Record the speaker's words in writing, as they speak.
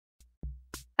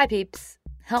Hi peeps!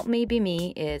 Help Me Be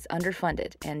Me is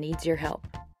underfunded and needs your help.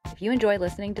 If you enjoy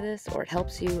listening to this or it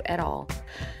helps you at all,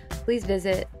 please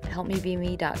visit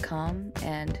helpmebeme.com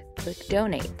and click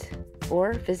donate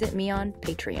or visit me on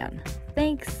Patreon.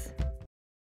 Thanks!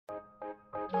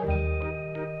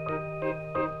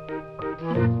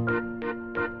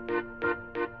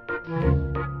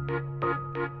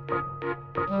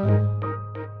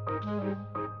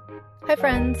 Hi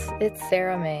friends, it's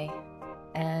Sarah May,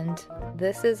 and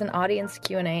this is an audience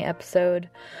Q&A episode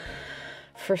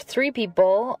for 3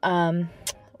 people.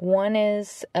 One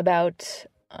is about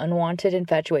unwanted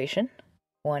infatuation,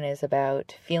 one is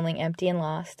about feeling empty and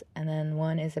lost, and then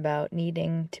one is about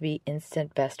needing to be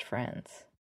instant best friends.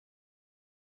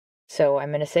 So I'm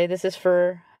going to say this is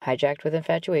for hijacked with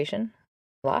infatuation,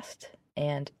 lost,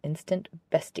 and instant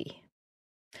bestie.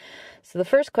 So the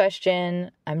first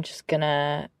question, I'm going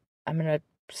to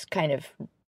just kind of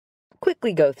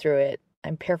quickly go through it.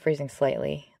 I'm paraphrasing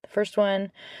slightly. The first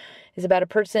one is about a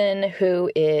person who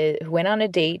went on a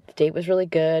date. The date was really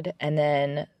good, and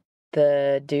then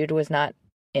the dude was not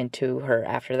into her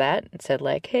after that and said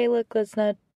like, "Hey, look, let's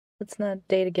not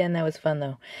date again. That was fun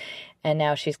though." And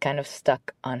now she's kind of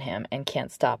stuck on him and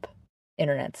can't stop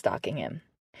internet stalking him.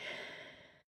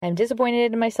 I'm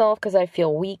disappointed in myself because I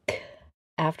feel weak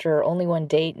after only one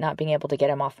date, not being able to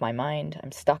get him off my mind.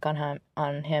 I'm stuck on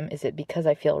him. Is it because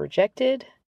I feel rejected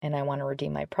and I want to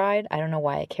redeem my pride? I don't know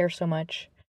why I care so much.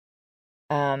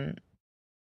 I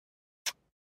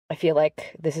feel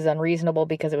like this is unreasonable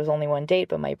because it was only one date,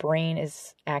 but my brain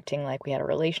is acting like we had a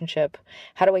relationship.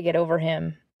 How do I get over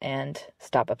him and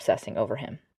stop obsessing over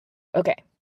him? Okay.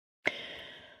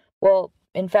 Well,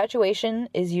 infatuation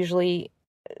is usually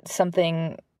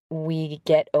something we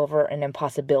get over an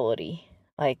impossibility.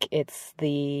 Like it's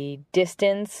the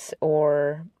distance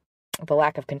or the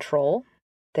lack of control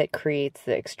that creates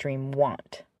the extreme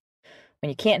want. When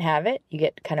you can't have it, you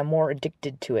get kind of more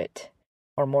addicted to it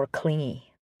or more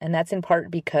clingy. And that's in part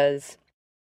because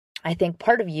I think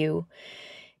part of you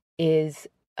is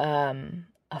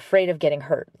afraid of getting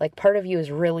hurt. Like part of you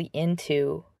is really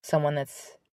into someone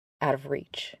that's out of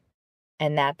reach.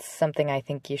 And that's something I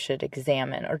think you should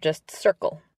examine or just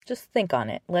circle. Just think on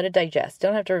it. Let it digest.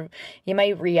 Don't have to, you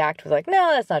might react with like, no,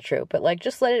 that's not true. But like,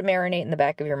 just let it marinate in the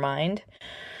back of your mind.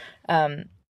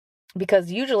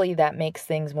 Because usually that makes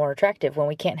things more attractive when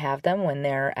we can't have them, when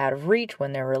they're out of reach,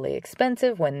 when they're really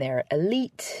expensive, when they're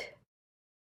elite,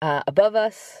 above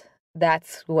us.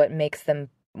 That's what makes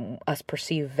us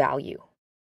perceive value.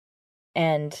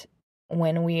 And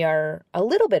when we are a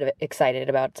little bit excited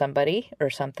about somebody or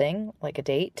something, like a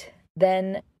date,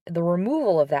 then the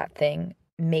removal of that thing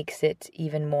makes it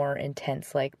even more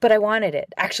intense. Like, but I wanted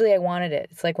it. Actually, I wanted it.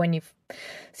 It's like when you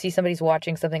see somebody's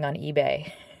watching something on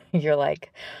eBay, you're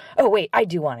like, oh, wait, I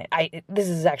do want it. This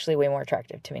is actually way more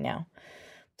attractive to me now.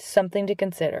 Something to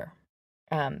consider.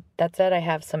 That said, I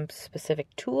have some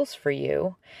specific tools for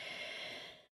you.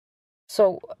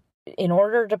 So in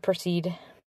order to proceed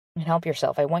and help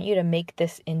yourself, I want you to make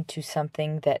this into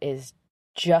something that is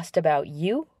just about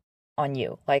you on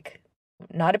you. Like,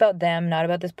 not about them, not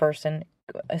about this person.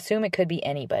 Assume it could be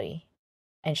anybody.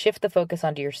 And shift the focus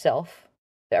onto yourself.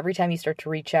 Every time you start to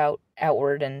reach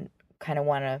outward and kind of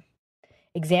want to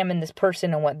examine this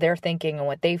person and what they're thinking and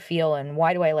what they feel and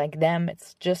why do I like them,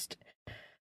 it's just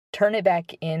turn it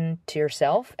back into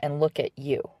yourself and look at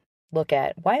you. Look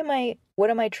at what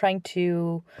am I trying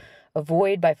to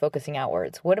avoid by focusing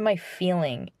outwards? What am I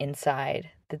feeling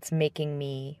inside that's making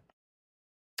me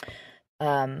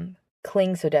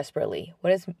cling so desperately?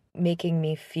 What is making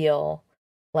me feel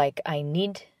like I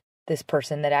need this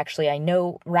person that actually I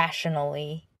know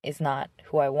rationally is not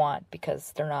who I want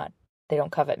because they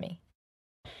don't covet me?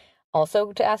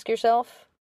 Also to ask yourself,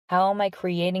 how am I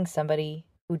creating somebody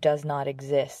who does not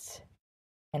exist?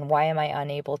 And why am I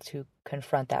unable to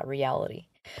confront that reality?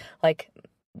 Like,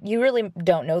 you really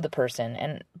don't know the person,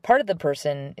 and part of the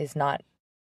person is not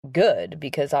good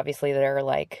because obviously they're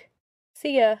like,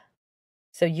 see ya.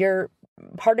 So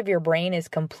part of your brain is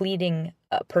completing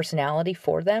a personality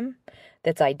for them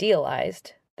that's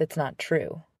idealized, that's not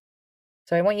true.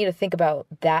 So I want you to think about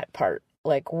that part.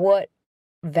 Like, what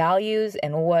values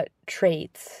and what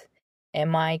traits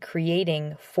am I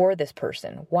creating for this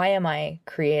person? Why am I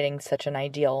creating such an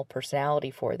ideal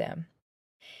personality for them?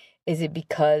 Is it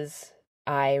because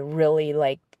I really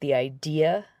like the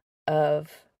idea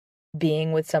of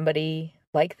being with somebody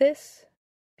like this?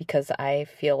 Because I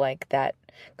feel like that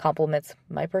complements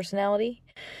my personality?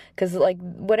 Because like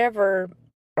whatever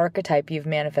archetype you've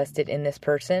manifested in this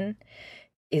person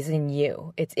is in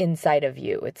you. It's inside of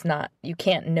you. It's not, you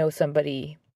can't know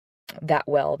somebody that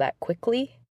well that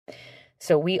quickly.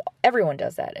 So everyone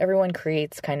does that. Everyone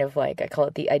creates kind of like, I call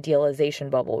it the idealization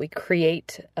bubble. We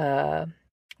create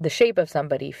the shape of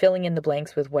somebody, filling in the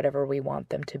blanks with whatever we want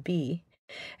them to be.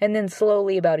 And then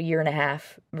slowly, about a year and a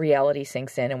half, reality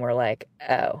sinks in and we're like,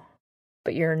 oh,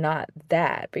 but you're not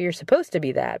that. But you're supposed to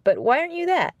be that. But why aren't you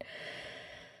that?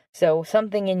 So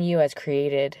something in you has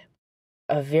created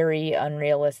a very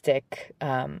unrealistic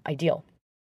ideal.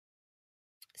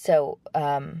 So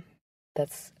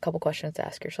that's a couple questions to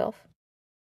ask yourself.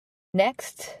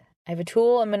 Next, I have a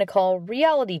tool I'm going to call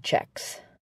reality checks.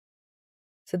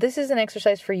 So this is an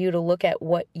exercise for you to look at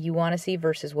what you want to see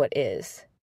versus what is.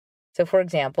 So for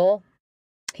example,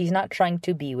 he's not trying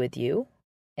to be with you,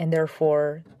 and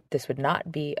therefore this would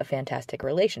not be a fantastic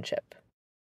relationship.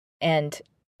 And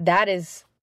that is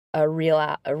a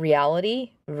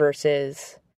reality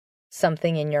versus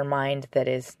something in your mind that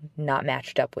is not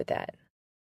matched up with that.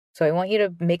 So I want you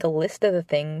to make a list of the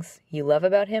things you love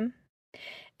about him,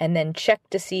 and then check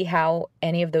to see how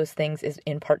any of those things is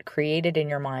in part created in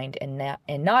your mind and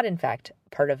not in fact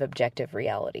part of objective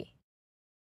reality.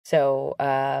 So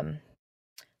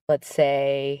let's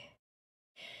say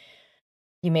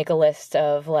you make a list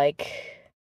of like,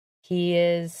 he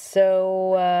is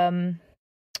so,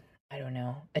 I don't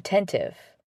know, attentive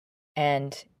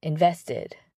and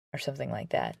invested or something like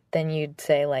that. Then you'd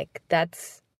say like,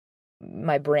 that's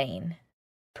my brain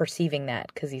perceiving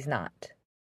that because he's not.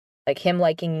 Like him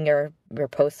liking your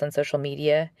posts on social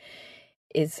media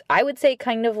is, I would say,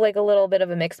 kind of like a little bit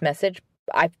of a mixed message.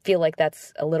 I feel like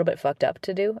that's a little bit fucked up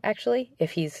to do, actually.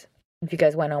 If you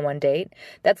guys went on one date,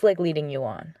 that's like leading you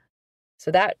on.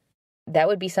 So that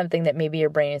would be something that maybe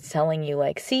your brain is telling you,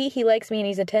 like, see, he likes me and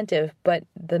he's attentive, but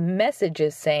the message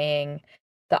is saying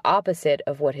the opposite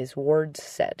of what his words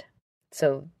said.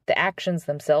 So the actions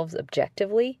themselves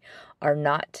objectively are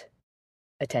not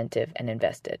attentive and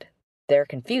invested. They're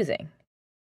confusing.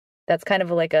 That's kind of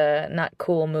like a not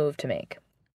cool move to make.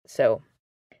 So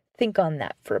think on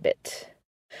that for a bit.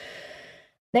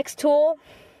 Next tool,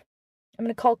 I'm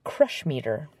going to call Crush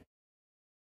Meter.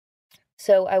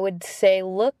 So I would say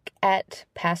look at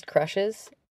past crushes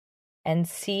and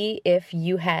see if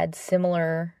you had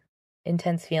similar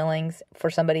intense feelings for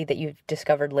somebody that you've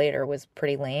discovered later was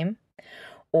pretty lame,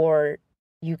 or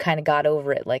you kind of got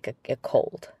over it like a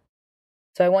cold.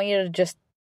 So I want you to just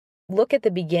look at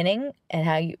the beginning and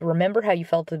how you remember how you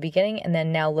felt at the beginning, and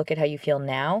then now look at how you feel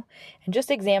now, and just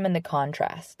examine the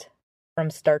contrast from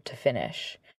start to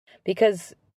finish.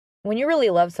 Because when you really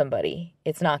love somebody,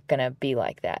 it's not going to be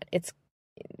like that. It's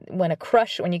when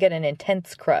you get an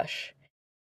intense crush,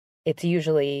 it's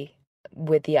usually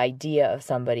with the idea of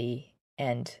somebody,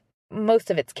 and most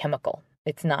of it's chemical.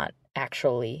 It's not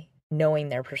actually knowing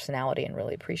their personality and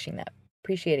really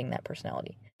appreciating that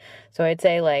personality. So I'd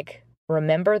say, like,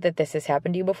 remember that this has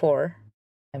happened to you before.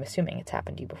 I'm assuming it's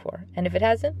happened to you before. And if it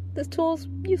hasn't, this tool's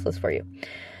useless for you.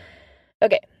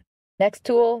 Okay, next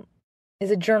tool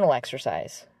is a journal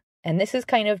exercise. And this is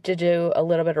kind of to do a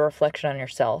little bit of reflection on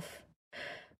yourself.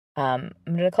 I'm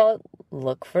going to call it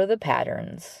look for the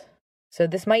patterns. So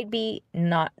this might be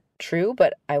not true,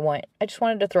 but I just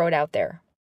wanted to throw it out there.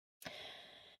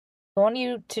 I want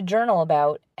you to journal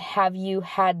about, have you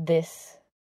had this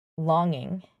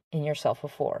longing in yourself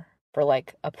before for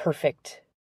like a perfect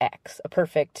X, a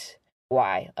perfect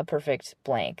Y, a perfect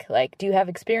blank? Like, do you have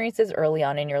experiences early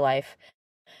on in your life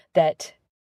that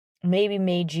maybe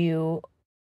made you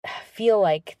feel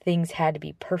like things had to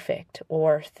be perfect,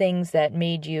 or things that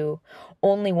made you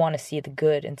only want to see the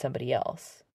good in somebody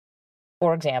else?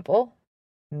 For example,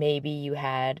 maybe you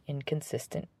had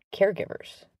inconsistent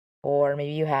caregivers, or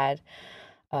maybe you had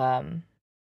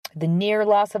the near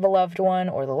loss of a loved one,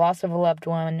 or the loss of a loved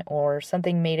one, or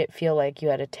something made it feel like you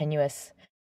had a tenuous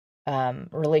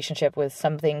relationship with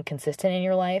something consistent in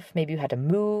your life. Maybe you had to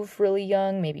move really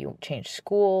young. Maybe you changed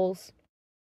schools.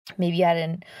 Maybe you had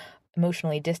an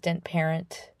emotionally distant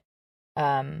parent.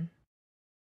 I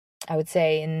would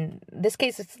say in this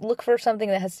case, look for something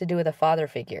that has to do with a father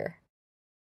figure.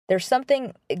 There's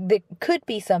something that could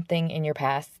be something in your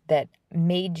past that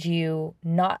made you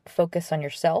not focus on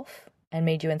yourself and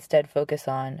made you instead focus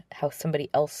on how somebody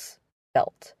else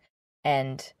felt,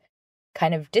 and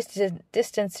kind of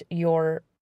distance your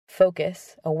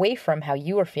focus away from how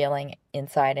you were feeling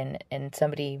inside and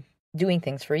somebody doing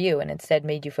things for you, and instead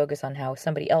made you focus on how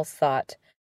somebody else thought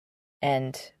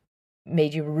and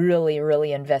made you really,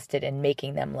 really invested in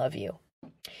making them love you.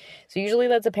 So usually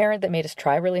that's a parent that made us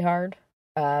try really hard,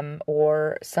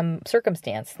 or some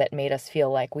circumstance that made us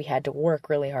feel like we had to work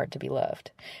really hard to be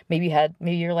loved. Maybe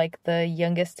you're like the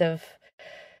youngest of,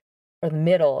 or the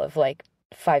middle of like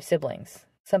 5 siblings,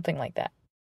 something like that.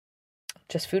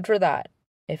 just food for thought.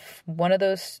 If one of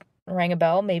those rang a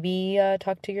bell, maybe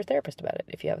talk to your therapist about it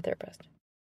if you have a therapist.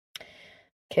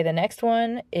 Okay, the next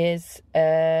one is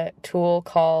a tool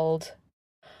called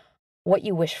What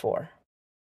You Wish For.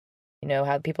 You know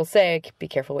how people say, be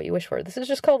careful what you wish for. This is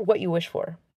just called What You Wish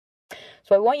For.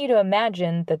 So I want you to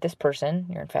imagine that this person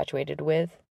you're infatuated with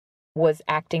was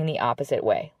acting the opposite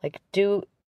way. Like, do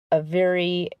a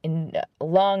very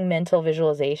long mental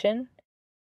visualization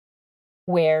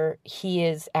where he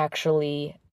is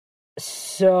actually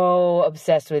so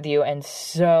obsessed with you and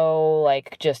so,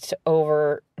 like, just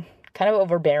kind of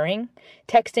overbearing,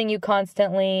 texting you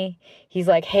constantly. He's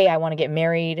like, hey, I want to get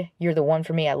married. You're the one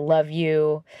for me. I love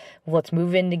you. Let's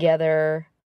move in together.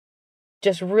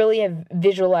 Just really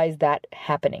visualize that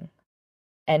happening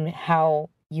and how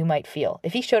you might feel.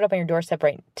 If he showed up on your doorstep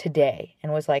right today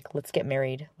and was like, let's get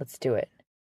married. Let's do it.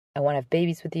 I want to have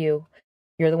babies with you.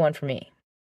 You're the one for me.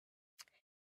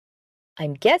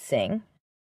 I'm guessing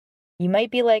you might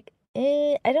be like,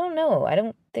 I don't know. I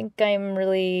don't think I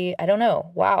don't know.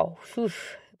 Wow.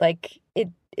 Oof. Like,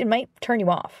 it might turn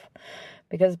you off.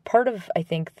 Because part of, I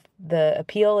think, the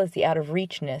appeal is the out of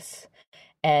reachness.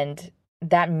 And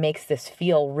that makes this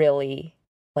feel really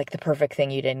like the perfect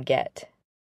thing you didn't get.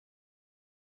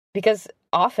 Because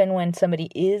often when somebody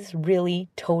is really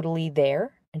totally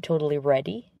there and totally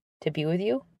ready to be with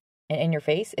you and in your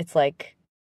face, it's like,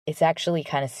 it's actually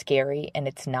kind of scary and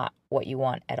it's not what you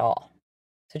want at all.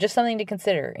 So just something to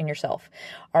consider in yourself.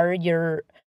 Are you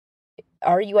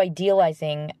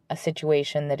idealizing a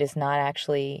situation that is not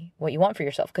actually what you want for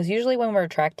yourself? Because usually when we're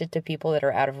attracted to people that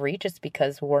are out of reach, it's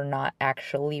because we're not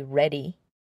actually ready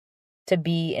to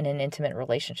be in an intimate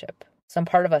relationship. Some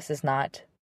part of us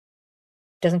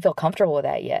doesn't feel comfortable with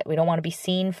that yet. We don't want to be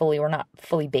seen fully. We're not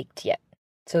fully baked yet.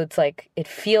 So it's like, it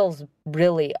feels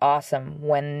really awesome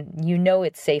when you know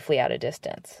it's safely out of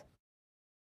distance.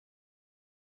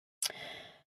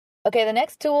 Okay, the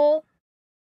next tool,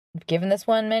 I've given this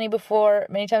one many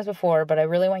times before, but I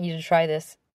really want you to try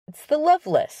this. It's the love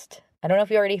list. I don't know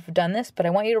if you already have done this, but I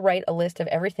want you to write a list of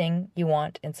everything you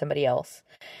want in somebody else,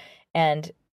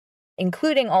 and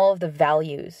including all of the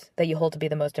values that you hold to be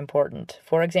the most important.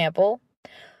 For example,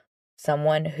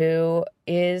 someone who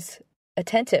is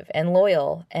attentive and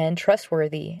loyal and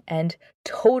trustworthy and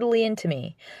totally into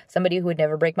me. Somebody who would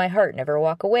never break my heart, never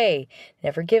walk away,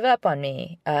 never give up on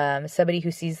me. Somebody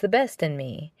who sees the best in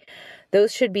me.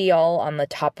 Those should be all on the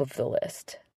top of the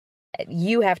list.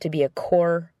 You have to be a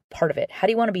core part of it. How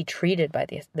do you want to be treated by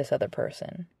this other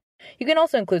person? You can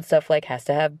also include stuff like has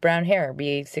to have brown hair,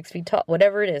 be 6 feet tall,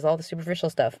 whatever it is, all the superficial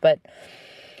stuff. But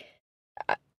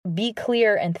be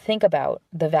clear and think about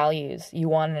the values you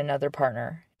want in another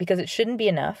partner, because it shouldn't be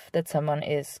enough that someone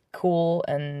is cool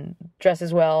and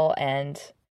dresses well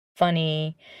and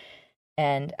funny.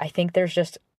 And I think there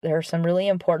are some really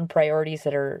important priorities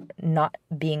that are not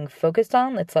being focused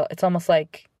on. It's almost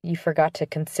like you forgot to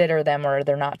consider them, or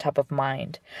they're not top of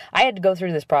mind. I had to go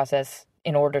through this process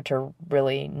in order to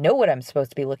really know what I'm supposed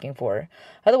to be looking for.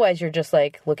 Otherwise, you're just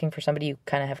like looking for somebody you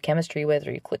kind of have chemistry with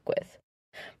or you click with.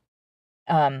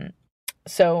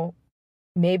 So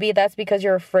maybe that's because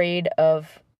you're afraid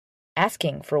of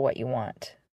asking for what you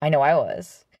want. I know I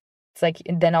was. It's like,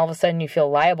 then all of a sudden you feel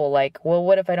liable, like, well,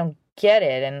 what if I don't get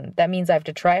it? And that means I have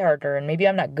to try harder, and maybe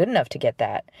I'm not good enough to get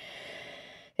that.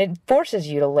 It forces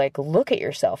you to like look at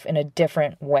yourself in a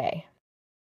different way.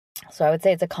 So I would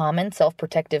say it's a common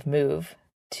self-protective move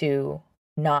to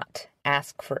not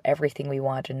ask for everything we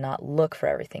want and not look for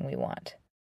everything we want.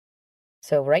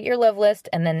 So write your love list,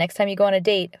 and then next time you go on a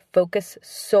date, focus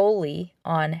solely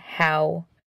on how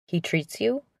he treats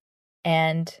you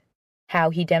and how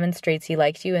he demonstrates he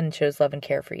likes you and shows love and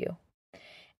care for you.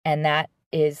 And that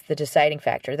is the deciding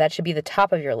factor. That should be the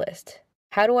top of your list.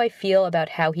 How do I feel about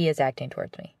how he is acting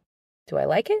towards me? Do I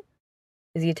like it?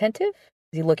 Is he attentive?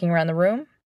 Is he looking around the room?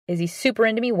 Is he super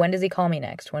into me? When does he call me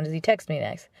next? When does he text me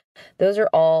next? Those are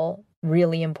all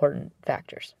really important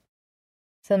factors.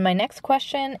 So my next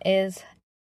question is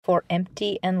for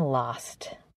empty and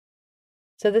lost.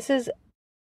 So this is,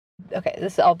 okay,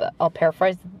 I'll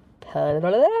paraphrase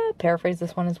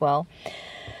this one as well.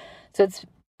 So it's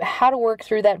how to work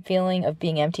through that feeling of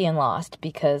being empty and lost,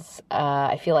 because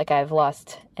I feel like I've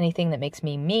lost anything that makes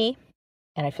me me,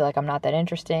 and I feel like I'm not that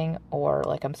interesting, or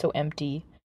like I'm so empty,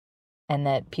 and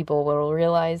that people will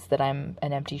realize that I'm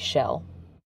an empty shell.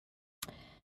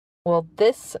 Well,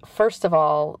 this, first of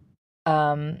all,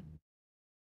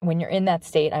 when you're in that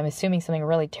state, I'm assuming something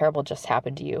really terrible just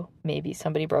happened to you. Maybe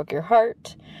somebody broke your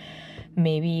heart.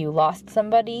 Maybe you lost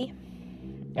somebody.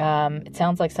 It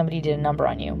sounds like somebody did a number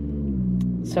on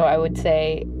you. So I would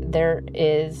say there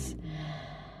is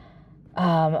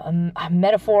A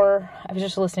metaphor. I was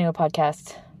just listening to a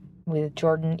podcast with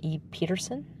Jordan E.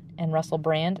 Peterson and Russell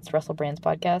Brand. It's Russell Brand's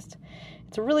podcast.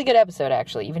 It's a really good episode,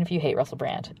 actually, even if you hate Russell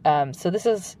Brand.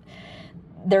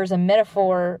 There's a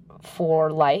metaphor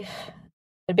for life.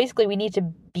 But basically, we need to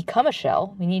become a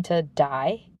shell. We need to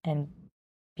die and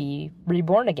be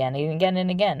reborn again and again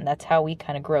and again. That's how we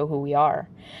kind of grow who we are.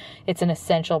 It's an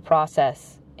essential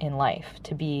process in life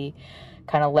to be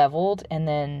kind of leveled and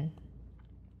then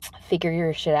figure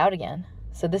your shit out again.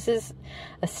 So this is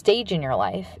a stage in your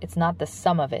life. It's not the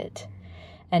sum of it.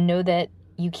 And know that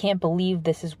you can't believe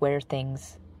this is where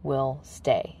things will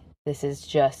stay. This is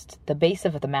just the base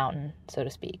of the mountain, so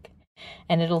to speak.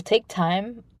 And it'll take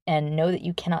time, and know that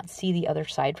you cannot see the other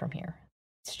side from here.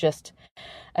 It's just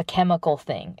a chemical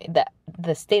thing. That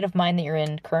the state of mind that you're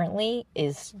in currently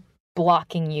is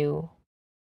blocking you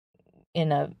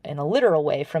in a literal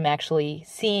way from actually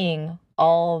seeing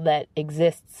all that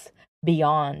exists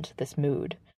beyond this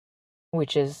mood,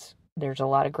 which is there's a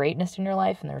lot of greatness in your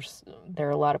life and there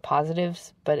are a lot of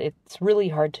positives, but it's really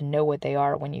hard to know what they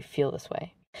are when you feel this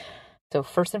way. So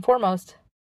first and foremost,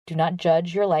 do not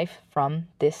judge your life from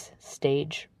this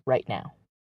stage right now.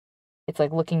 It's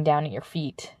like looking down at your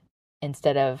feet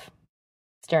instead of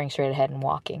staring straight ahead and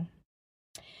walking.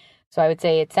 So I would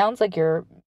say it sounds like you're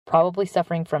probably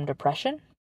suffering from depression,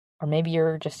 or maybe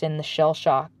you're just in the shell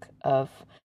shock of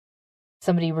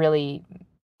somebody really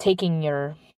taking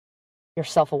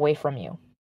yourself away from you,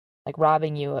 like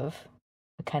robbing you of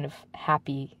a kind of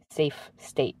happy, safe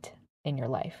state in your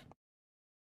life.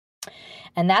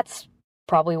 And that's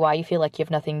probably why you feel like you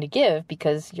have nothing to give,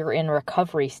 because you're in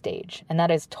recovery stage, and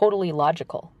that is totally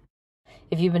logical.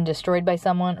 If you've been destroyed by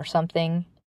someone or something,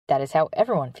 that is how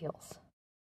everyone feels.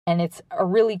 And it's a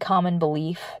really common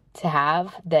belief to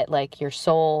have that like your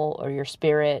soul or your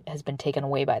spirit has been taken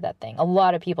away by that thing. A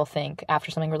lot of people think after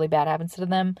something really bad happens to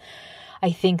them,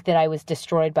 I think that I was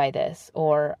destroyed by this,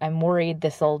 or I'm worried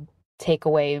this will take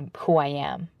away who I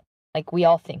am. Like we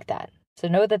all think that. So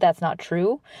know that that's not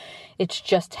true. It's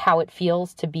just how it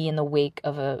feels to be in the wake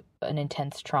of an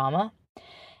intense trauma.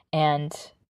 And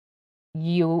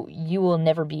you will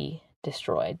never be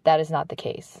destroyed. That is not the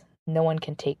case. No one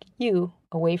can take you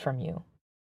away from you.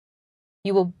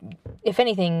 You will, if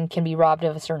anything, can be robbed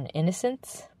of a certain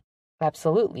innocence.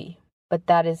 Absolutely. But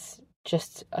that is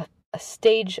just a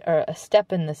stage or a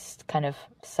step in this kind of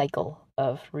cycle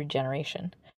of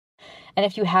regeneration. And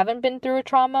if you haven't been through a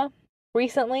trauma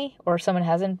recently, or someone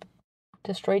hasn't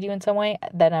destroyed you in some way,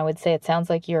 then I would say it sounds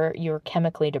like you're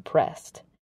chemically depressed.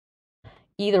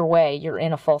 Either way, you're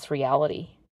in a false reality.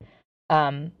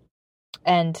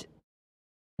 And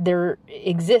there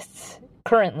exists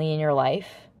currently in your life,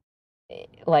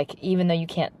 like even though you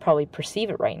can't probably perceive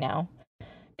it right now,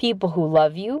 people who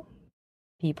love you,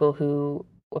 people who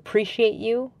appreciate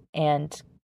you, and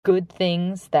good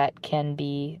things that can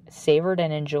be savored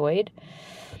and enjoyed.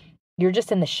 You're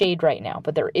just in the shade right now,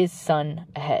 but there is sun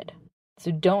ahead. So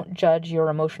don't judge your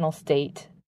emotional state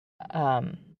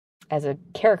as a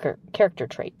character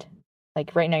trait.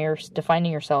 Like right now you're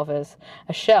defining yourself as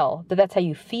a shell, but that's how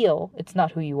you feel. It's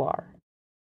not who you are.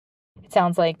 It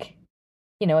sounds like,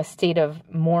 a state of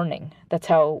mourning. That's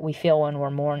how we feel when we're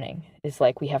mourning. It's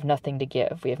like we have nothing to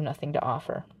give. We have nothing to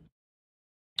offer.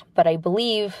 But I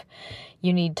believe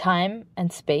you need time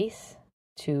and space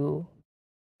to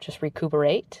just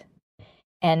recuperate.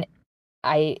 And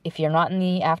if you're not in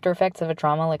the after effects of a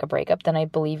trauma like a breakup, then I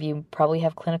believe you probably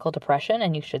have clinical depression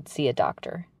and you should see a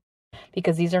doctor.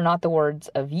 Because these are not the words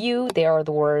of you, they are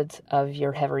the words of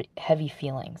your heavy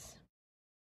feelings.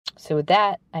 So with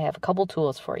that, I have a couple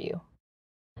tools for you.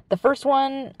 The first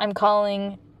one I'm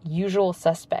calling usual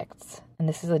suspects, and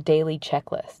this is a daily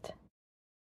checklist.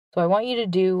 So I want you to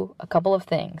do a couple of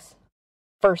things.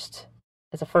 First,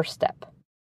 as a first step,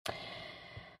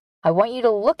 I want you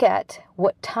to look at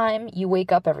what time you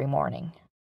wake up every morning.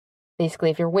 Basically,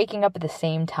 if you're waking up at the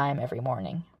same time every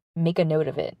morning, make a note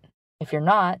of it. If you're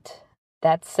not,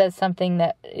 that says something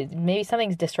that maybe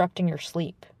something's disrupting your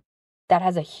sleep. That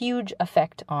has a huge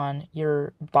effect on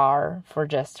your bar for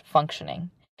just functioning.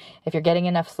 If you're getting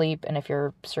enough sleep and if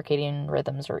your circadian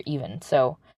rhythms are even.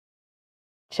 So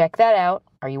check that out.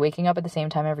 Are you waking up at the same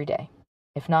time every day?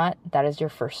 If not, that is your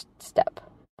first step.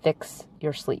 Fix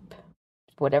your sleep.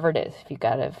 Whatever it is. If you've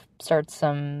got to start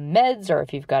some meds or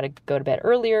if you've got to go to bed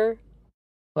earlier,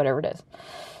 whatever it is.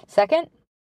 Second,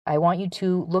 I want you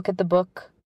to look at the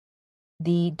book,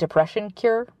 The Depression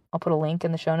Cure. I'll put a link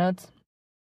in the show notes.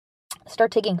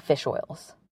 Start taking fish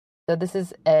oils. So this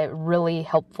is a really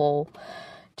helpful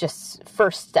just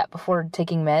first step before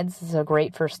taking meds. This is a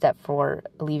great first step for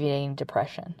alleviating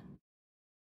depression.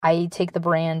 I take the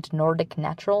brand Nordic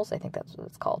Naturals. I think that's what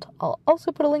it's called. I'll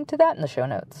also put a link to that in the show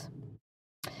notes.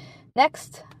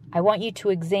 Next, I want you to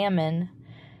examine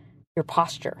your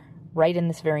posture right in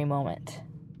this very moment.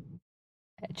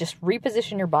 Just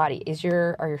reposition your body.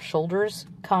 Are your shoulders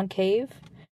concave?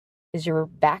 Is your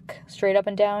back straight up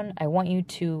and down? I want you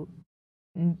to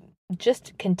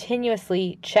just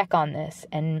continuously check on this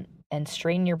and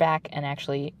straighten your back and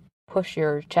actually push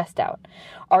your chest out.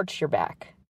 Arch your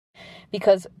back.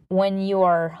 Because when you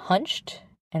are hunched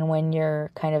and when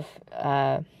you're kind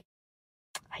of,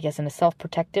 in a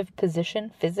self-protective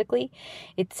position physically,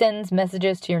 it sends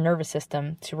messages to your nervous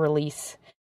system to release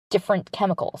different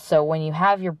chemicals. So when you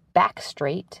have your back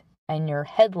straight and your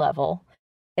head level,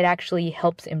 it actually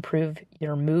helps improve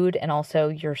your mood and also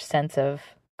your sense of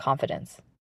confidence.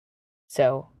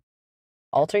 So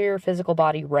alter your physical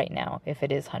body right now if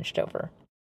it is hunched over.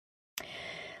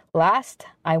 Last,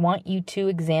 I want you to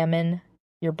examine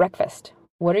your breakfast.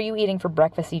 What are you eating for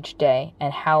breakfast each day,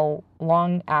 and how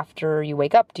long after you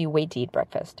wake up do you wait to eat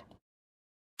breakfast?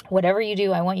 Whatever you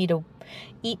do, I want you to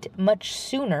eat much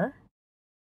sooner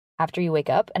after you wake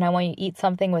up, and I want you to eat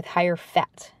something with higher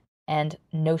fat and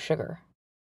no sugar.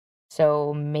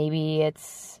 So maybe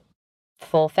it's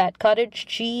full-fat cottage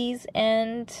cheese,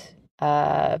 and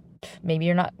maybe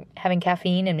you're not having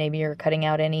caffeine, and maybe you're cutting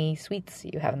out any sweets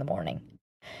you have in the morning.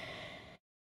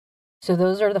 So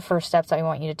those are the first steps I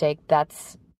want you to take.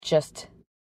 That's just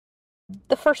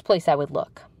the first place I would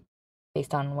look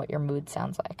based on what your mood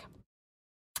sounds like.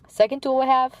 Second tool I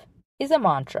have is a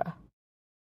mantra.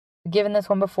 I've given this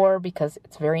one before because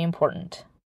it's very important.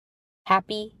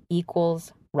 Happy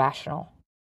equals rational.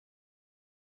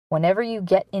 Whenever you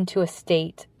get into a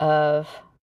state of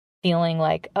feeling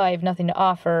like, oh, I have nothing to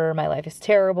offer, my life is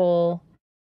terrible,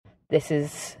 this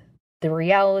is the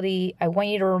reality, I want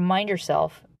you to remind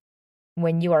yourself,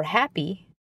 when you are happy,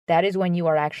 that is when you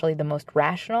are actually the most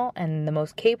rational and the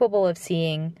most capable of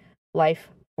seeing life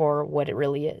for what it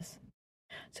really is.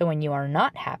 So when you are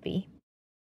not happy,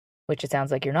 which it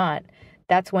sounds like you're not,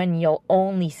 that's when you'll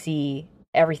only see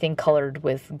everything colored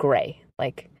with gray.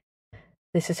 Like,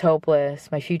 this is hopeless,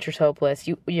 my future's hopeless.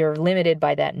 You're limited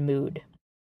by that mood.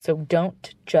 So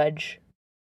don't judge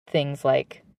things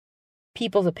like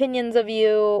people's opinions of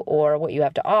you or what you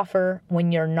have to offer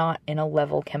when you're not in a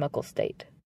level chemical state.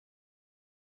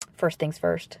 First things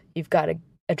first, you've got to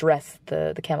address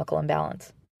the chemical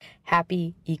imbalance.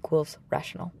 Happy equals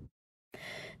rational.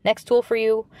 Next tool for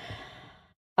you,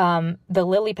 the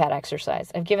lily pad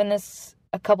exercise. I've given this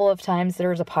a couple of times.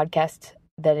 There's a podcast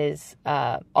that is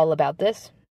all about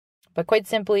this. But quite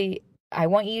simply, I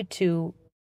want you to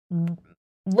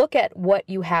look at what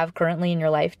you have currently in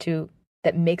your life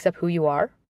that makes up who you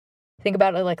are. Think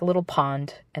about it like a little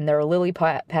pond, and there are lily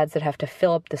pads that have to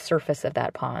fill up the surface of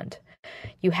that pond.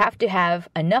 You have to have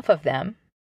enough of them.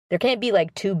 There can't be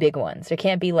like two big ones. There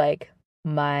can't be like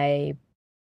my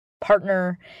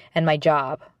partner and my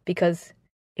job, because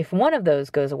if one of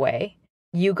those goes away,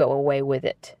 you go away with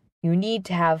it. You need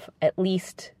to have at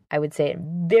least, I would say, at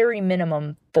very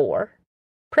minimum 4,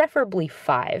 preferably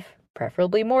 5,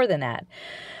 preferably more than that.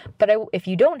 But if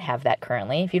you don't have that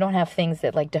currently, if you don't have things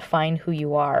that like define who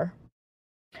you are,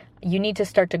 you need to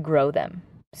start to grow them.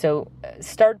 So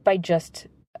start by just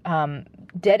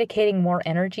dedicating more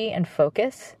energy and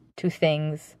focus to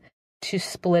things to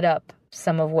split up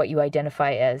some of what you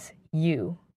identify as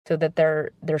you, so that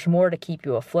there's more to keep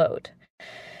you afloat.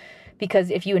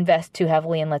 Because if you invest too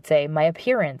heavily in, let's say, my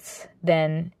appearance,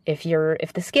 then if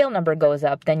the scale number goes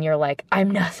up, then you're like,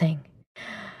 I'm nothing.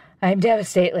 I'm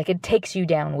devastated. Like, it takes you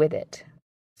down with it.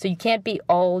 So you can't be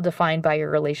all defined by your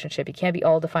relationship. You can't be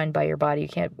all defined by your body. You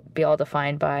can't be all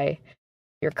defined by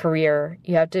your career.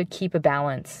 You have to keep a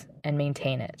balance and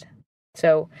maintain it.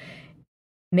 So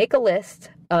make a list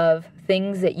of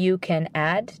things that you can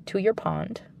add to your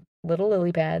pond, little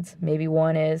lily pads. Maybe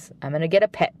one is, I'm going to get a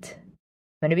pet.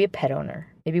 I'm going to be a pet owner.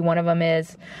 Maybe one of them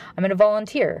is, I'm going to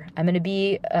volunteer. I'm going to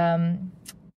be, a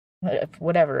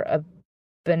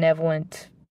benevolent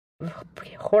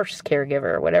horse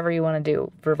caregiver, whatever you want to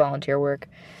do for volunteer work.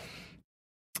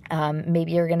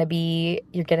 Maybe you're going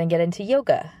to get into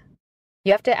yoga.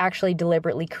 You have to actually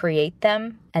deliberately create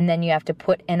them, and then you have to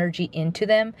put energy into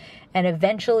them, and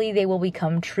eventually they will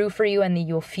become true for you, and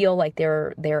you'll feel like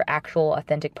they're actual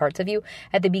authentic parts of you.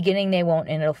 At the beginning they won't,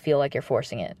 and it'll feel like you're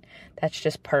forcing it. That's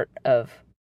just part of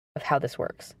how this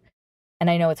works. And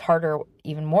I know it's harder,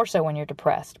 even more so when you're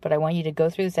depressed, but I want you to go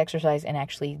through this exercise and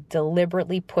actually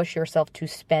deliberately push yourself to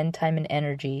spend time and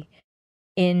energy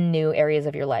in new areas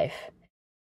of your life.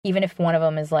 Even if one of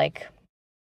them is like,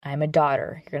 I'm a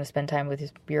daughter, you're going to spend time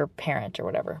with your parent or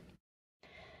whatever.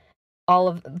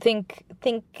 think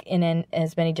in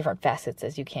as many different facets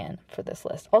as you can for this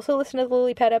list. Also listen to the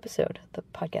lily pad episode, the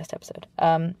podcast episode.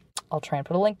 I'll try and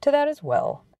put a link to that as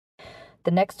well.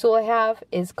 The next tool I have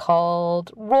is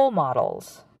called role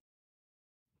models.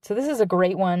 So this is a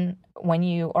great one when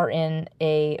you are in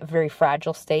a very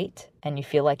fragile state and you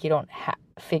feel like you don't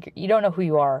know who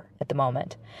you are at the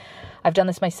moment. I've done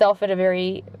this myself at a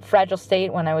very fragile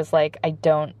state when I was like,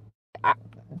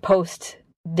 post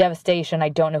devastation, I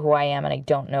don't know who I am and I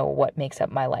don't know what makes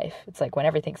up my life. It's like when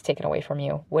everything's taken away from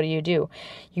you, what do?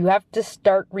 You have to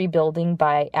start rebuilding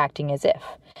by acting as if.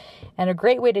 And a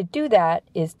great way to do that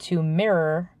is to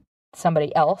mirror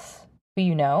somebody else who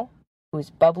you know, who's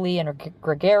bubbly and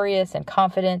gregarious and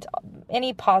confident,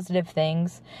 any positive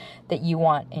things that you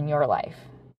want in your life.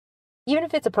 Even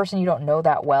if it's a person you don't know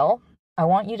that well, I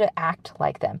want you to act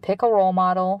like them. Pick a role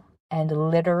model and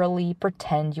literally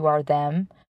pretend you are them,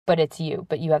 but it's you,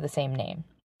 but you have the same name.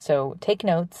 So take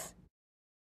notes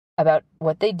about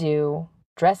what they do,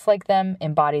 dress like them,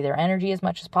 embody their energy as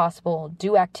much as possible,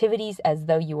 do activities as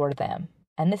though you are them.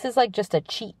 And this is like just a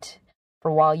cheat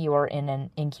for while you are in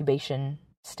an incubation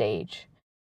stage.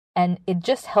 And it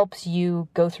just helps you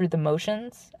go through the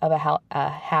motions of a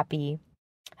happy,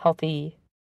 healthy,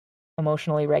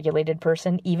 emotionally regulated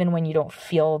person, even when you don't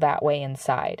feel that way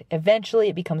inside. Eventually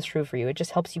it becomes true for you. It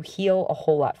just helps you heal a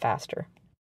whole lot faster.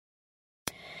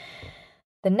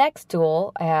 The next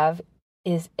tool I have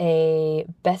is a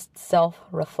best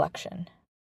self-reflection.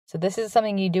 So this is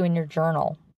something you do in your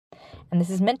journal. And this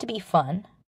is meant to be fun.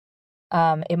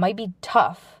 It might be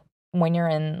tough when you're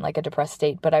in like a depressed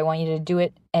state, but I want you to do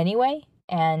it anyway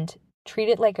and treat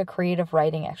it like a creative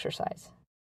writing exercise.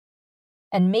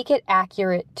 And make it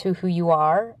accurate to who you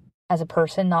are as a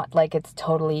person, not like it's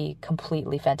totally,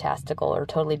 completely fantastical or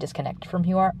totally disconnected from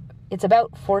who you are. It's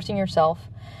about forcing yourself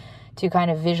to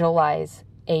kind of visualize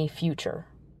a future,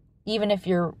 even if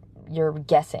you're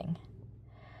guessing.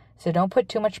 So don't put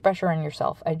too much pressure on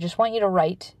yourself. I just want you to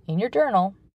write in your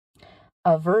journal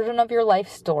a version of your life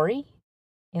story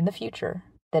in the future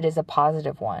that is a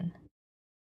positive one.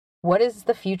 What does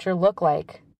the future look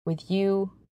like with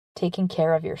you taking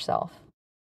care of yourself?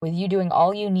 With you doing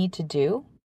all you need to do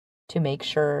to make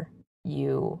sure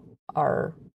you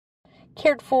are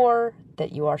cared for,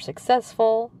 that you are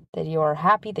successful, that you are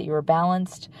happy, that you are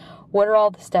balanced? What are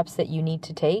all the steps that you need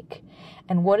to take?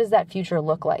 And what does that future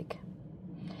look like?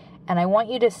 And I want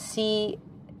you to see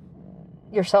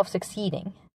yourself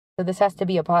succeeding. So this has to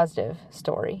be a positive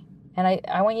story. And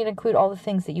I want you to include all the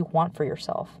things that you want for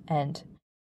yourself. And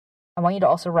I want you to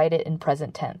also write it in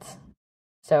present tense.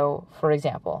 So, for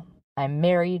example, I'm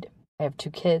married, I have 2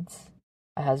 kids,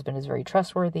 my husband is very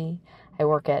trustworthy, I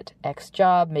work at X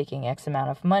job, making X amount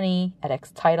of money at X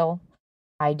title,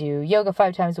 I do yoga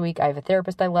 5 times a week, I have a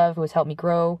therapist I love who has helped me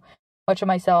grow much of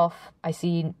myself, I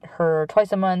see her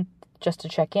twice a month just to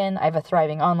check in, I have a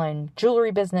thriving online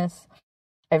jewelry business,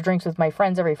 I have drinks with my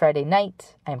friends every Friday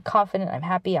night, I am confident, I'm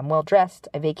happy, I'm well dressed,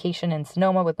 I vacation in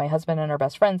Sonoma with my husband and our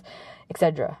best friends,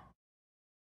 etc.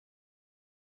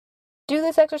 Do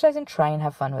this exercise and try and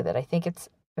have fun with it. I think it's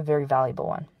a very valuable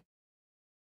one.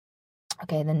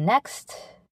 Okay, the next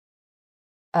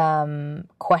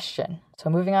question. So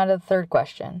moving on to the third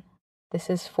question. This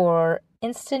is for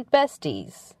instant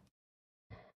besties.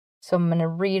 So I'm going to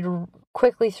read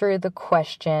quickly through the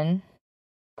question,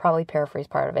 probably paraphrase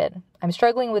part of it. I'm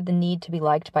struggling with the need to be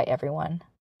liked by everyone.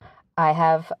 I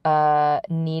have a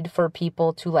need for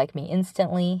people to like me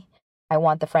instantly. I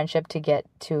want the friendship to get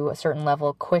to a certain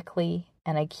level quickly,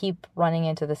 and I keep running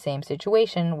into the same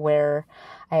situation where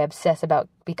I obsess about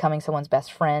becoming someone's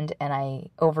best friend and I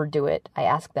overdo it. I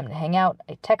ask them to hang out,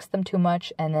 I text them too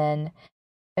much, and then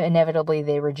inevitably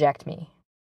they reject me.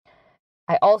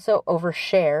 I also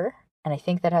overshare, and I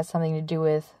think that has something to do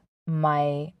with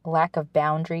my lack of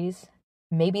boundaries.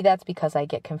 Maybe that's because I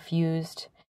get confused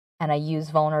and I use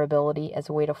vulnerability as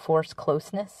a way to force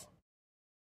closeness.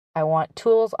 I want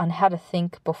tools on how to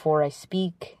think before I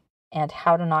speak and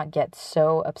how to not get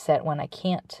so upset when I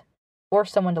can't force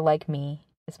someone to like me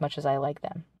as much as I like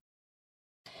them.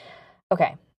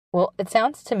 Okay, well, it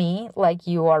sounds to me like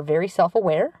you are very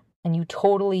self-aware and you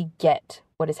totally get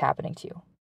what is happening to you,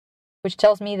 which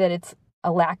tells me that it's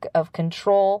a lack of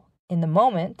control in the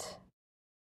moment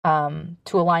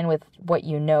to align with what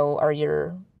you know are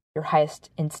your highest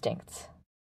instincts.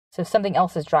 So something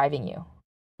else is driving you,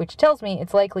 which tells me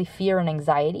it's likely fear and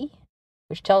anxiety,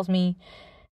 which tells me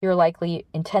you're likely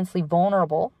intensely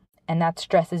vulnerable, and that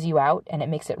stresses you out, and it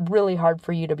makes it really hard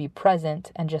for you to be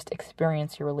present and just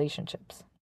experience your relationships.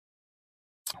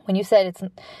 When you said it's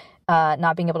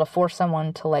not being able to force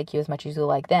someone to like you as much as you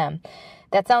like them,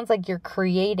 that sounds like you're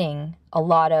creating a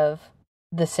lot of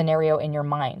the scenario in your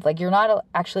mind. Like you're not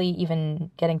actually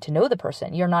even getting to know the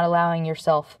person. You're not allowing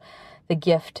yourself the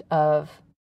gift of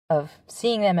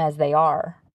seeing them as they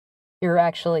are. You're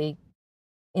actually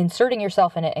inserting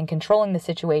yourself in it and controlling the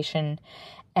situation,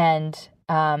 and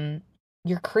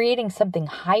you're creating something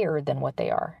higher than what they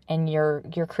are, and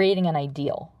you're creating an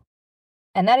ideal.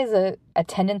 And that is a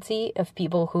tendency of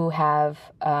people who have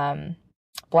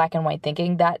black and white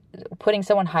thinking, that putting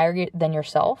someone higher than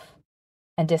yourself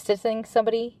and distancing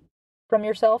somebody from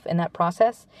yourself in that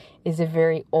process is a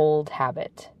very old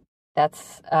habit.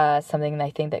 That's something that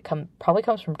I think that probably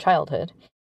comes from childhood.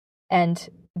 And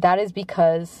that is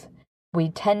because we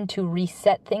tend to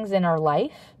reset things in our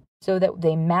life so that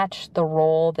they match the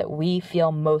role that we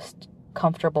feel most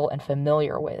comfortable and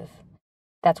familiar with.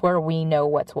 That's where we know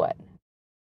what's what.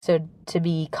 So to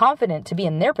be confident, to be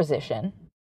in their position,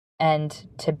 and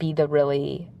to be the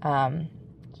really,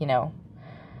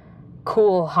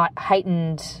 cool,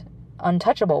 heightened,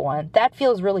 untouchable one, that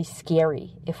feels really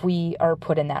scary if we are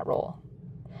put in that role.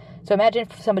 So imagine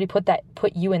if somebody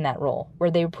put you in that role,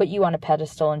 where they would put you on a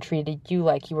pedestal and treated you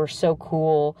like you were so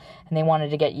cool and they wanted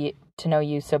to get you to know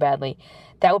you so badly.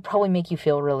 That would probably make you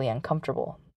feel really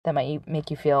uncomfortable. That might make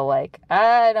you feel like,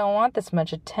 I don't want this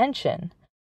much attention.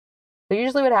 So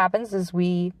usually what happens is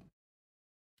we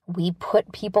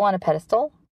put people on a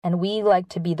pedestal, and we like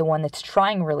to be the one that's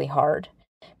trying really hard,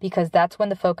 because that's when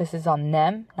the focus is on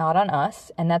them, not on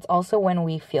us. And that's also when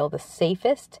we feel the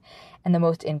safest and the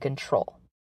most in control.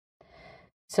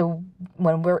 So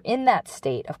when we're in that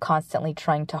state of constantly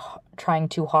trying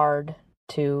too hard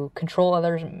to control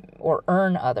others or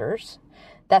earn others,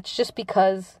 that's just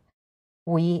because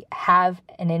we have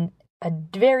a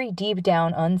very deep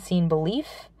down unseen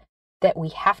belief that we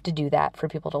have to do that for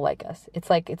people to like us. It's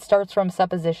like it starts from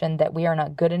supposition that we are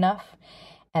not good enough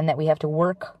and that we have to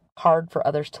work hard for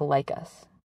others to like us.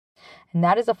 And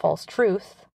that is a false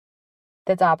truth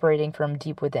that's operating from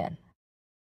deep within.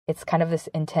 It's kind of this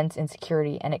intense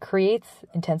insecurity, and it creates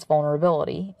intense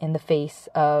vulnerability in the face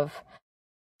of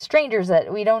strangers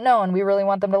that we don't know and we really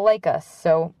want them to like us.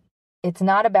 So it's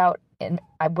not about,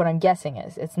 what I'm guessing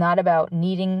is, it's not about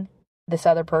needing this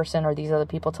other person or these other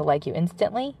people to like you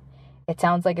instantly. It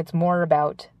sounds like it's more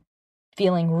about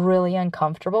feeling really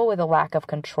uncomfortable with a lack of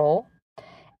control,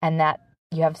 and that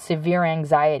you have severe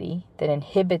anxiety that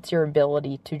inhibits your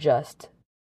ability to just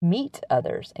meet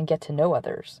others and get to know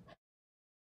others.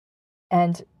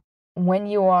 And when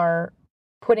you are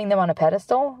putting them on a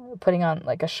pedestal, putting on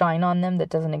like a shine on them that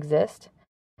doesn't exist,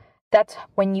 that's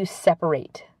when you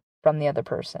separate from the other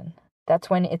person. That's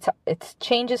when it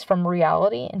changes from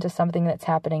reality into something that's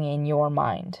happening in your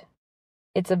mind.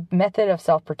 It's a method of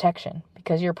self-protection,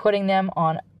 because you're putting them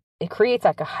on, it creates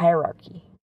like a hierarchy.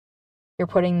 You're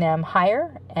putting them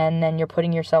higher, and then you're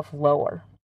putting yourself lower.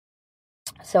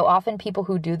 So often people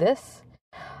who do this,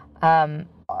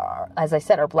 as I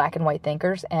said, are black and white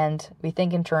thinkers, and we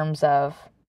think in terms of,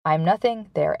 I'm nothing,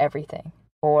 they're everything,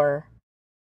 or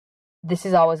this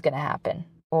is always going to happen,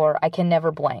 or I can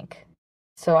never blank.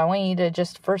 So I want you to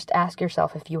just first ask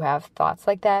yourself if you have thoughts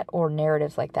like that or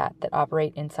narratives like that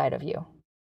operate inside of you.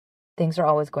 Things are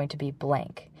always going to be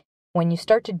blank. When you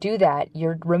start to do that,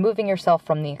 you're removing yourself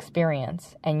from the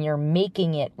experience, and you're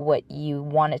making it what you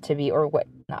want it to be, or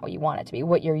not what you want it to be,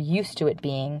 what you're used to it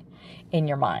being in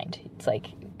your mind. It's like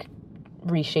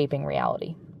reshaping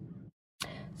reality.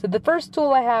 So the first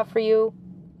tool I have for you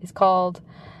is called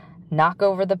knock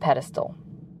over the pedestal.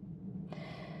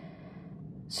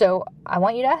 So I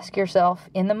want you to ask yourself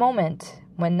in the moment,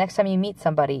 when next time you meet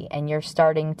somebody and you're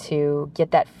starting to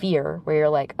get that fear where you're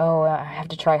like, oh, I have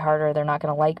to try harder, they're not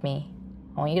going to like me.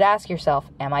 I want you to ask yourself,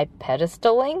 am I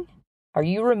pedestaling? Are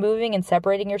you removing and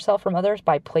separating yourself from others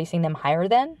by placing them higher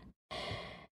than?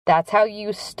 That's how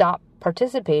you stop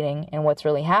participating in what's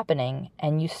really happening,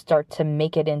 and you start to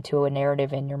make it into a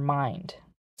narrative in your mind.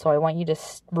 So I want you to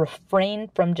refrain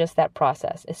from just that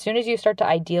process. As soon as you start to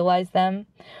idealize them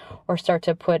or start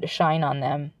to put a shine on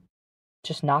them,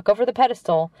 just knock over the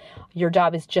pedestal. Your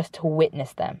job is just to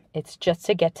witness them. It's just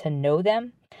to get to know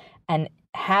them and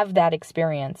have that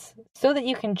experience so that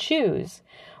you can choose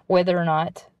whether or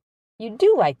not you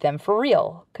do like them for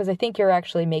real. Because I think you're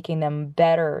actually making them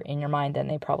better in your mind than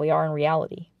they probably are in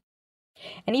reality.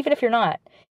 And even if you're not,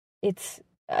 it's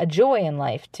a joy in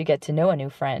life to get to know a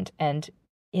new friend. And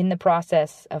in the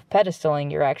process of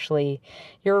pedestaling,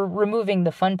 you're removing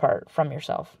the fun part from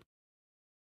yourself,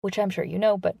 which I'm sure you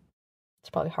know, but it's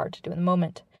probably hard to do in the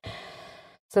moment.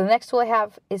 So the next tool I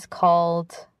have is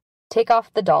called take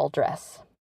off the doll dress.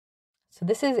 So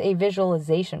this is a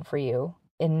visualization for you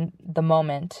in the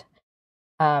moment.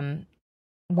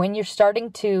 When you're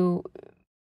starting to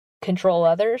control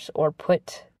others or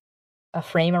put a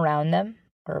frame around them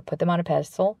or put them on a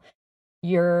pedestal,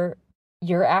 you're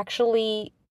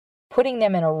actually putting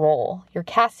them in a role. You're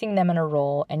casting them in a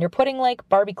role, and you're putting like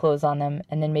Barbie clothes on them,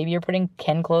 and then maybe you're putting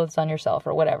Ken clothes on yourself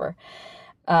or whatever.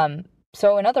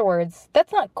 So in other words,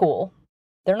 that's not cool.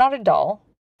 They're not a doll.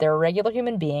 They're a regular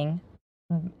human being.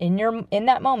 In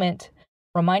that moment,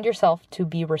 remind yourself to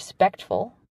be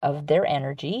respectful of their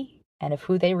energy and of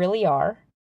who they really are,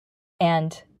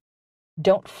 and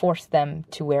don't force them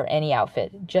to wear any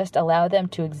outfit. Just allow them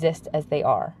to exist as they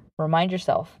are. Remind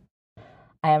yourself,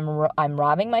 I'm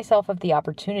robbing myself of the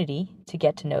opportunity to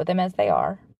get to know them as they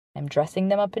are. I'm dressing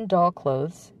them up in doll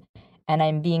clothes, and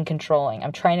I'm being controlling.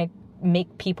 I'm trying to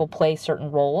make people play certain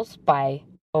roles by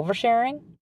oversharing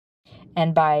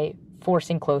and by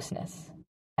forcing closeness.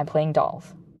 I'm playing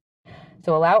dolls.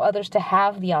 So allow others to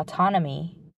have the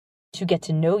autonomy to get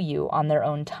to know you on their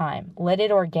own time. Let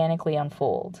it organically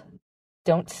unfold.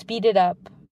 Don't speed it up.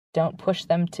 Don't push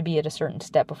them to be at a certain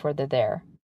step before they're there.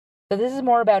 So this is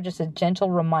more about just a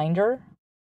gentle reminder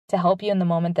to help you in the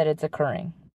moment that it's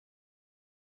occurring.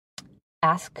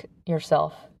 Ask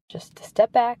yourself just to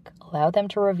step back, allow them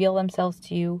to reveal themselves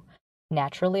to you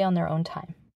naturally on their own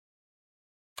time.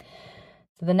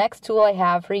 So the next tool I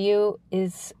have for you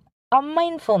is a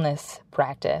mindfulness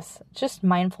practice, just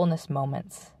mindfulness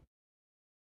moments.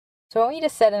 So I want you to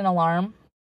set an alarm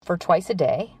for twice a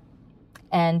day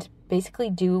and basically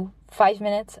do 5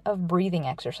 minutes of breathing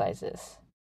exercises.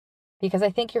 Because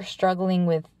I think you're struggling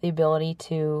with the ability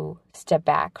to step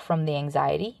back from the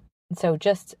anxiety. And so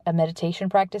just a meditation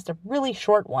practice, a really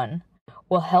short one,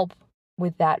 will help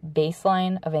with that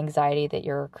baseline of anxiety that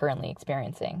you're currently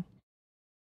experiencing.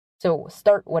 So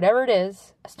start whatever it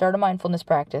is, start a mindfulness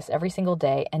practice every single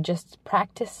day and just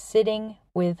practice sitting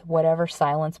with whatever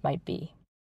silence might be.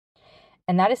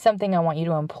 And that is something I want you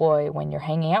to employ when you're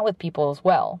hanging out with people as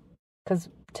well. Because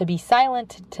to be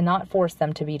silent, to not force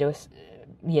them to be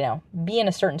in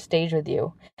a certain stage with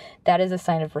you, that is a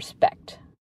sign of respect.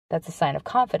 That's a sign of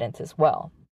confidence as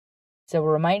well. So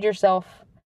remind yourself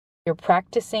you're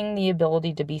practicing the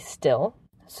ability to be still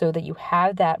so that you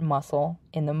have that muscle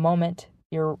in the moment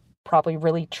you're probably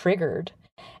really triggered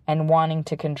and wanting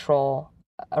to control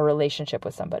a relationship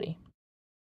with somebody.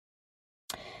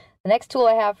 The next tool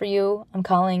I have for you, I'm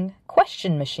calling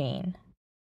Question Machine.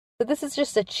 So this is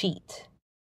just a cheat.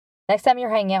 Next time you're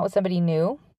hanging out with somebody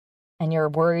new and you're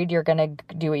worried you're going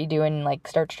to do what you do and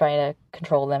start trying to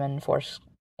control them and force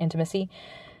intimacy,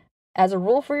 as a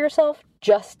rule for yourself,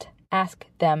 just ask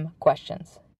them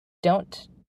questions. Don't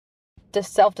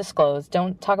just self-disclose.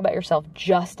 Don't talk about yourself.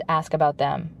 Just ask about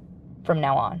them from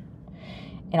now on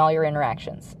in all your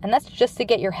interactions. And that's just to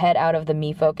get your head out of the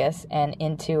me focus and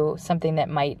into something that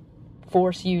might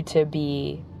force you to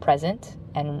be present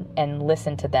and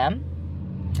listen to them.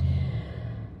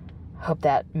 Hope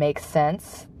that makes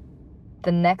sense.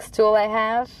 The next tool I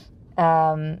have,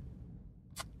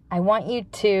 I want you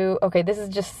to, this is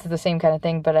just the same kind of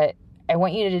thing, but I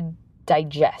want you to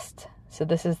digest. So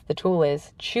the tool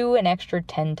is chew an extra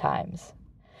 10 times.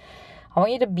 I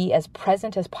want you to be as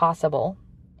present as possible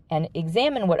and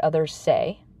examine what others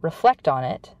say, reflect on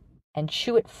it, and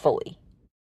chew it fully.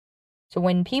 So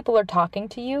when people are talking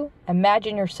to you,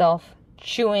 imagine yourself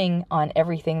chewing on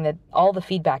everything, all the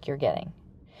feedback you're getting.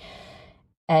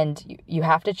 And you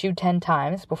have to chew 10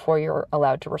 times before you're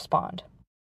allowed to respond.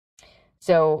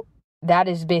 So that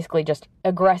is basically just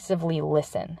aggressively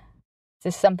listen.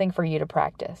 This is something for you to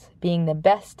practice, being the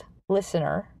best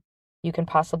listener you can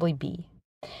possibly be.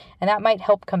 And that might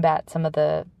help combat some of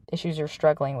the issues you're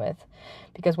struggling with.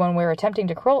 Because when we're attempting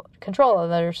to control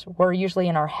others, we're usually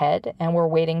in our head and we're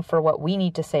waiting for what we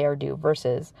need to say or do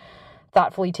versus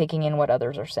thoughtfully taking in what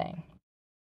others are saying.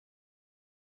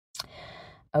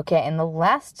 Okay, and the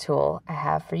last tool I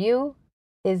have for you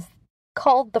is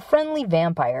called the friendly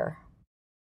vampire.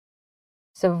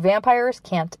 So vampires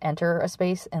can't enter a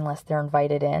space unless they're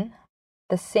invited in.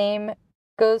 The same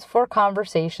goes for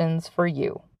conversations for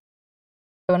you.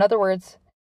 So in other words,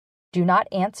 do not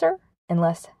answer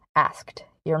unless asked.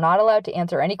 You're not allowed to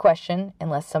answer any question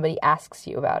unless somebody asks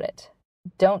you about it.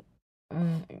 Don't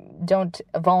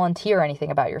volunteer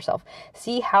anything about yourself.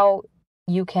 See how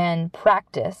you can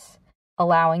practice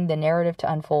allowing the narrative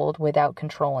to unfold without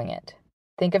controlling it.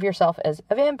 Think of yourself as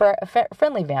a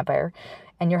friendly vampire,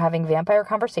 and you're having vampire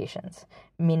conversations,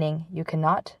 meaning you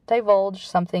cannot divulge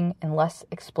something unless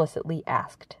explicitly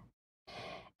asked.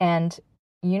 And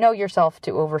you know yourself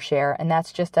to overshare, and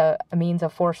that's just a means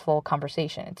of forceful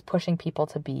conversation. It's pushing people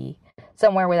to be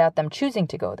somewhere without them choosing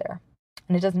to go there.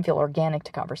 And it doesn't feel organic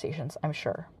to conversations, I'm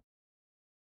sure.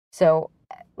 So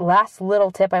last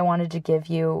little tip I wanted to give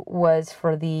you was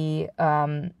for the,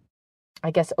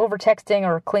 over texting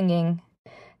or clinging.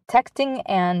 Texting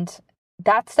and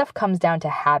that stuff comes down to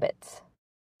habits.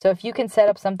 So if you can set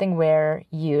up something where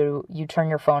you turn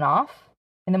your phone off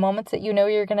in the moments that you know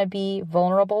you're going to be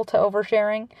vulnerable to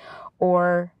oversharing,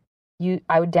 or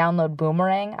I would download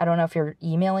Boomerang. I don't know if you're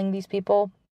emailing these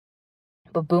people,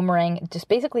 but Boomerang just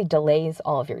basically delays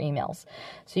all of your emails.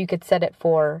 So you could set it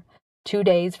for 2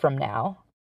 days from now,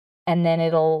 and then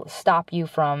it'll stop you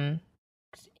from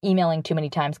emailing too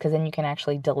many times, because then you can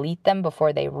actually delete them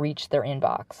before they reach their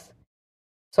inbox.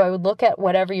 So I would look at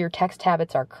whatever your text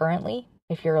habits are currently.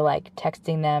 If you're like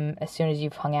texting them as soon as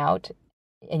you've hung out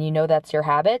and you know that's your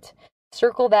habit,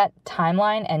 circle that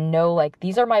timeline and know, like,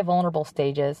 these are my vulnerable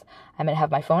stages. I'm going to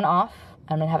have my phone off.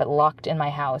 I'm going to have it locked in my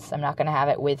house. I'm not going to have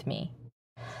it with me.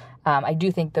 I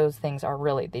do think those things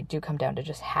they do come down to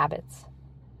just habits.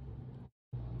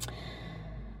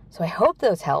 So I hope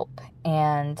those help.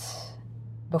 And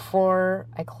before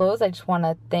I close, I just want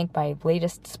to thank my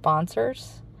latest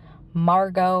sponsors,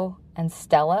 Margot and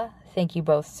Stella. Thank you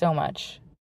both so much.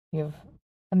 You have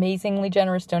amazingly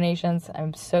generous donations.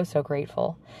 I'm so, so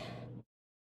grateful.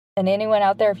 And anyone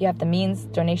out there, if you have the means,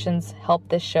 donations help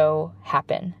this show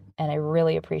happen. And I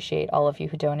really appreciate all of you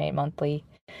who donate monthly.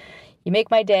 You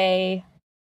make my day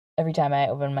every time I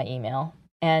open my email.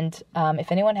 And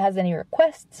if anyone has any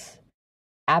requests,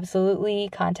 absolutely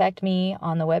contact me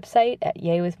on the website at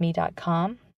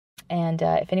yaywithme.com. And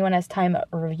if anyone has time,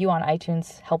 a review on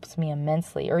iTunes helps me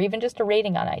immensely, or even just a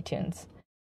rating on iTunes.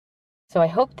 So I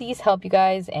hope these help you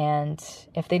guys, and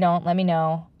if they don't, let me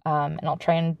know, and I'll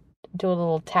try and do a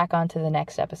little tack on to the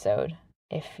next episode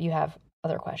if you have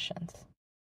other questions.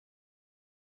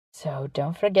 So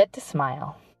don't forget to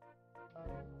smile.